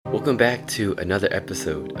Welcome back to another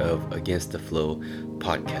episode of Against the Flow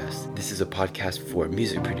podcast. This is a podcast for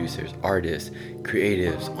music producers, artists,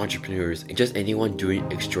 creatives, entrepreneurs, and just anyone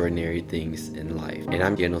doing extraordinary things in life. And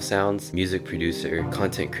I'm Daniel Sounds, music producer,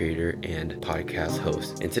 content creator, and podcast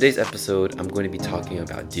host. In today's episode, I'm going to be talking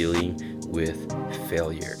about dealing with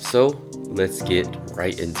failure. So let's get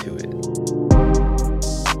right into it.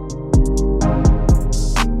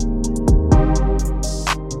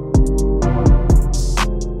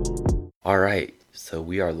 Alright, so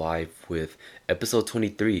we are live with episode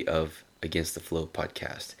 23 of Against the Flow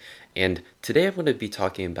podcast. And today I'm going to be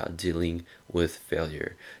talking about dealing with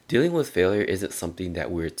failure. Dealing with failure isn't something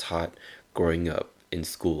that we're taught growing up in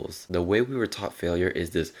schools. The way we were taught failure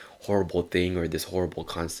is this horrible thing or this horrible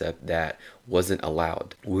concept that wasn't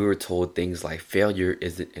allowed. We were told things like failure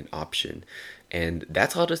isn't an option. And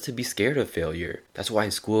that taught us to be scared of failure. That's why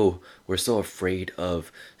in school, we're so afraid of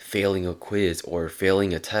failing a quiz or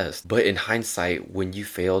failing a test. But in hindsight, when you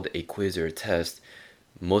failed a quiz or a test,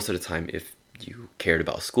 most of the time, if you cared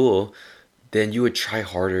about school, then you would try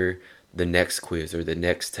harder the next quiz or the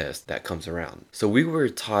next test that comes around. So we were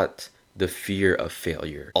taught the fear of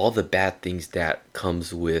failure, all the bad things that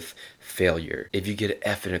comes with failure. If you get an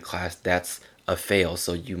F in a class, that's a fail,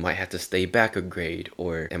 so you might have to stay back a grade,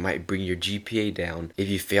 or it might bring your GPA down. If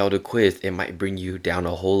you failed a quiz, it might bring you down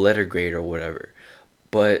a whole letter grade or whatever.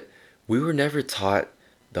 But we were never taught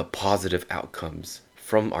the positive outcomes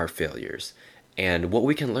from our failures and what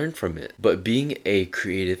we can learn from it. But being a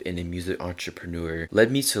creative and a music entrepreneur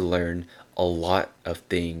led me to learn a lot of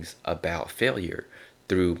things about failure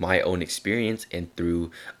through my own experience and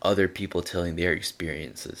through other people telling their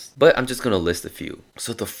experiences. But I'm just going to list a few.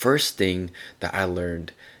 So the first thing that I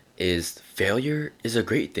learned is failure is a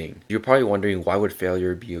great thing. You're probably wondering, why would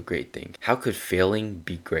failure be a great thing? How could failing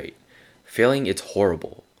be great? Failing, it's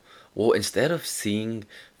horrible. Well, instead of seeing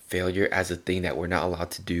failure as a thing that we're not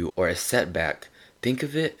allowed to do or a setback, think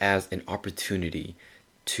of it as an opportunity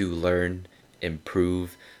to learn,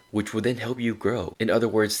 improve, which will then help you grow. In other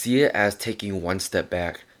words, see it as taking one step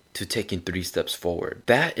back to taking 3 steps forward.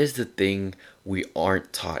 That is the thing we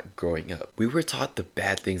aren't taught growing up. We were taught the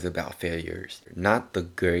bad things about failures, not the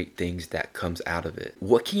great things that comes out of it.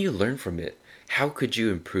 What can you learn from it? How could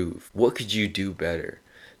you improve? What could you do better?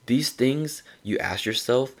 These things you ask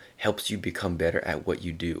yourself helps you become better at what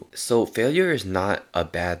you do. So failure is not a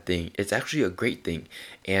bad thing. It's actually a great thing.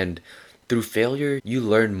 And through failure, you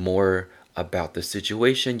learn more about the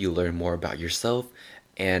situation, you learn more about yourself,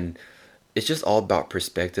 and it's just all about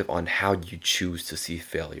perspective on how you choose to see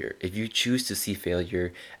failure. If you choose to see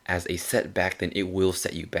failure as a setback, then it will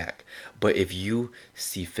set you back. But if you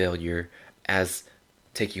see failure as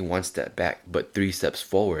taking 1 step back but 3 steps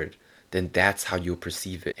forward, then that's how you'll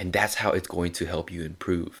perceive it, and that's how it's going to help you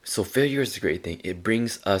improve. So failure is a great thing. It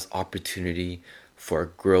brings us opportunity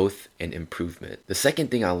for growth and improvement. The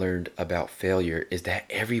second thing I learned about failure is that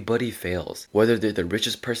everybody fails. Whether they're the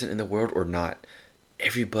richest person in the world or not,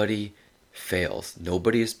 everybody fails.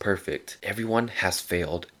 Nobody is perfect. Everyone has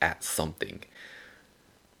failed at something.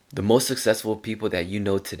 The most successful people that you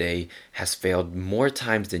know today has failed more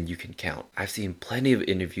times than you can count. I've seen plenty of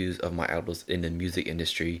interviews of my idols in the music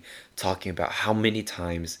industry talking about how many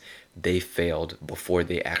times they failed before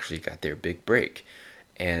they actually got their big break.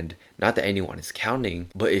 And not that anyone is counting,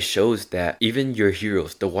 but it shows that even your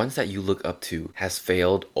heroes, the ones that you look up to, has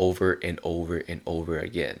failed over and over and over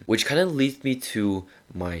again. Which kind of leads me to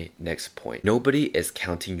my next point. Nobody is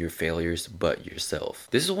counting your failures but yourself.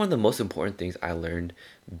 This is one of the most important things I learned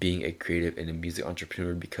being a creative and a music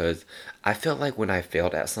entrepreneur, because I felt like when I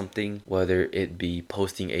failed at something, whether it be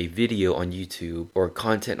posting a video on YouTube or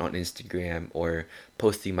content on Instagram or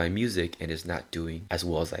posting my music and it's not doing as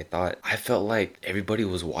well as I thought, I felt like everybody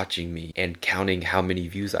was watching me and counting how many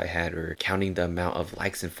views I had or counting the amount of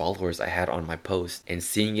likes and followers I had on my post and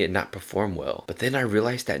seeing it not perform well. But then I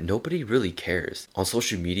realized that nobody really cares. On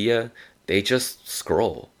social media, they just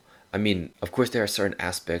scroll. I mean, of course, there are certain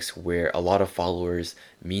aspects where a lot of followers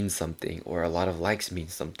mean something or a lot of likes mean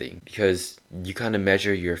something, because you kind of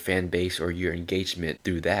measure your fan base or your engagement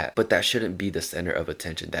through that. But that shouldn't be the center of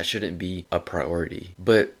attention. That shouldn't be a priority.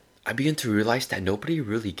 But I began to realize that nobody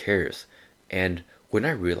really cares. And when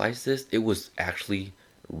I realized this, it was actually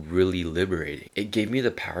really liberating. It gave me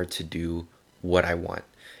the power to do what I want.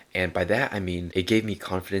 And by that, I mean, it gave me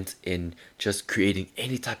confidence in just creating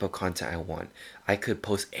any type of content I want. I could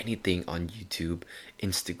post anything on YouTube,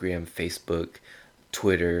 Instagram, Facebook,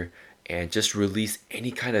 Twitter, and just release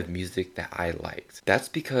any kind of music that I liked. That's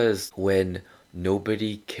because when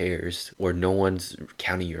nobody cares or no one's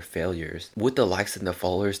counting your failures, with the likes and the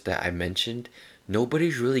followers that I mentioned,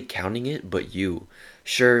 nobody's really counting it but you.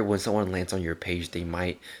 Sure, when someone lands on your page, they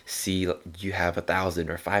might see you have 1,000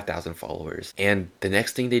 or 5,000 followers, and the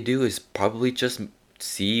next thing they do is probably just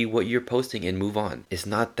see what you're posting and move on. It's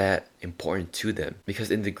not that important to them because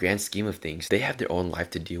in the grand scheme of things, they have their own life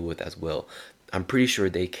to deal with as well. I'm pretty sure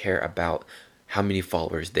they care about how many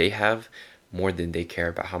followers they have more than they care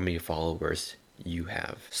about how many followers you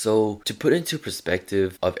have. So to put into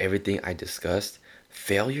perspective of everything I discussed,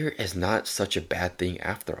 failure is not such a bad thing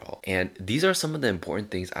after all. And these are some of the important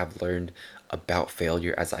things I've learned about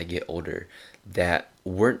failure as I get older that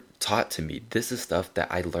weren't taught to me. This is stuff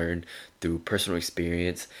that I learned through personal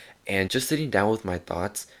experience and just sitting down with my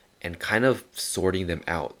thoughts and kind of sorting them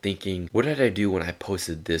out, thinking, what did I do when I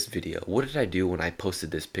posted this video? What did I do when I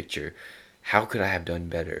posted this picture? How could I have done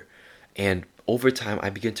better? And over time,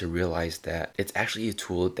 I began to realize that it's actually a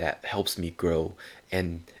tool that helps me grow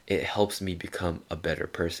and it helps me become a better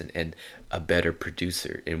person and a better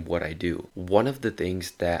producer in what I do. One of the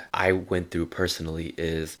things that I went through personally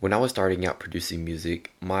is when I was starting out producing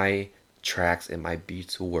music, my tracks and my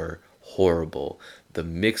beats were horrible. The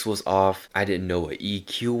mix was off. I didn't know what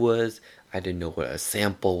EQ was. I didn't know what a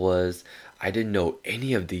sample was. I didn't know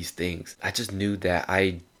any of these things. I just knew that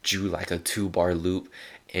I drew like a 2-bar loop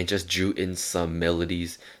and just drew in some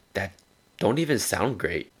melodies that don't even sound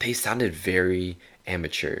great. They sounded very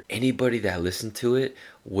amateur. Anybody that listened to it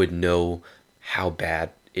would know how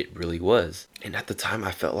bad it really was. And at the time,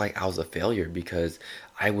 I felt like I was a failure because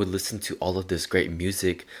I would listen to all of this great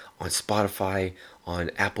music on Spotify, on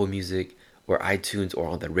Apple Music, or iTunes, or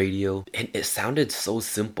on the radio, and it sounded so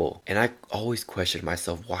simple. And I always questioned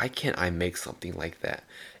myself, why can't I make something like that?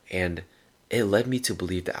 And it led me to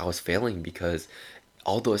believe that I was failing because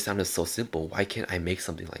although it sounded so simple, why can't I make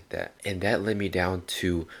something like that? And that led me down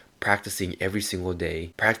to practicing every single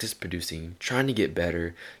day, practice producing, trying to get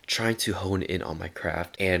better, trying to hone in on my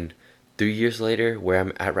craft. And 3 years later, where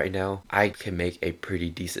I'm at right now, I can make a pretty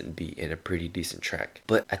decent beat and a pretty decent track.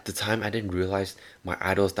 But at the time, I didn't realize my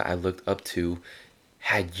idols that I looked up to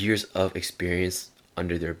had years of experience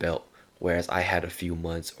under their belt, whereas I had a few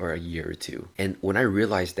months or a year or two. And when I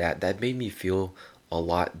realized that, that made me feel a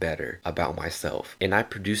lot better about myself. And I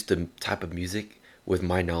produced the type of music with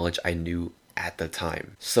my knowledge I knew at the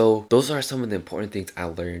time. So those are some of the important things I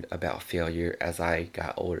learned about failure as I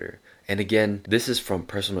got older. And again, this is from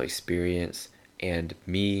personal experience and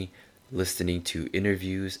me listening to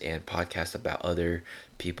interviews and podcasts about other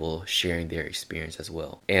people sharing their experience as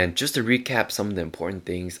well. And just to recap some of the important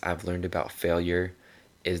things I've learned about failure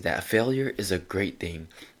is that failure is a great thing.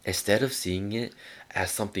 Instead of seeing it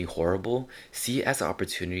as something horrible, see it as an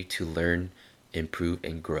opportunity to learn, improve,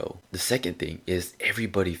 and grow. The second thing is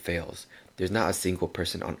everybody fails. There's not a single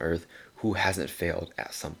person on earth who hasn't failed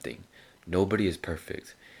at something. Nobody is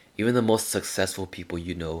perfect. Even the most successful people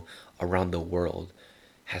you know around the world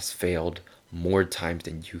has failed more times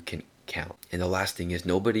than you can count. And the last thing is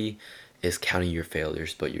nobody is counting your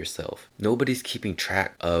failures but yourself. Nobody's keeping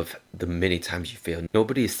track of the many times you failed.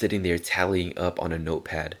 Nobody is sitting there tallying up on a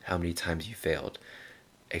notepad how many times you failed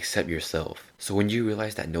except yourself. So when you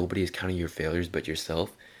realize that nobody is counting your failures but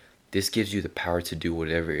yourself, this gives you the power to do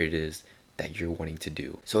whatever it is that you're wanting to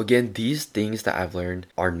do. So again, these things that I've learned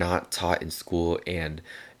are not taught in school, and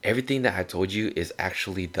everything that I told you is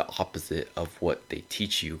actually the opposite of what they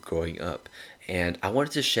teach you growing up. And I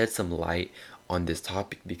wanted to shed some light on this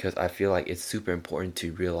topic because I feel like it's super important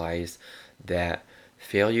to realize that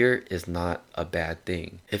failure is not a bad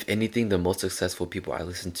thing. If anything, the most successful people I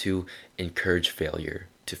listen to encourage failure,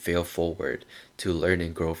 to fail forward, to learn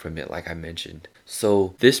and grow from it, like I mentioned.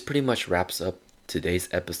 So this pretty much wraps up today's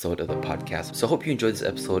episode of the podcast. So I hope you enjoyed this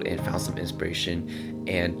episode and found some inspiration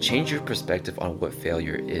and change your perspective on what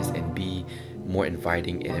failure is and be more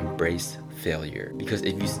inviting and embrace failure. Because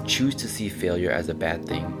if you choose to see failure as a bad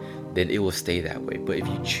thing, then it will stay that way. But if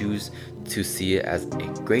you choose to see it as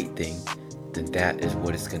a great thing, then that is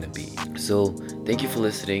what it's going to be. So thank you for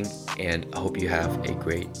listening, and I hope you have a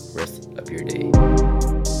great rest of your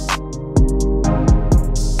day.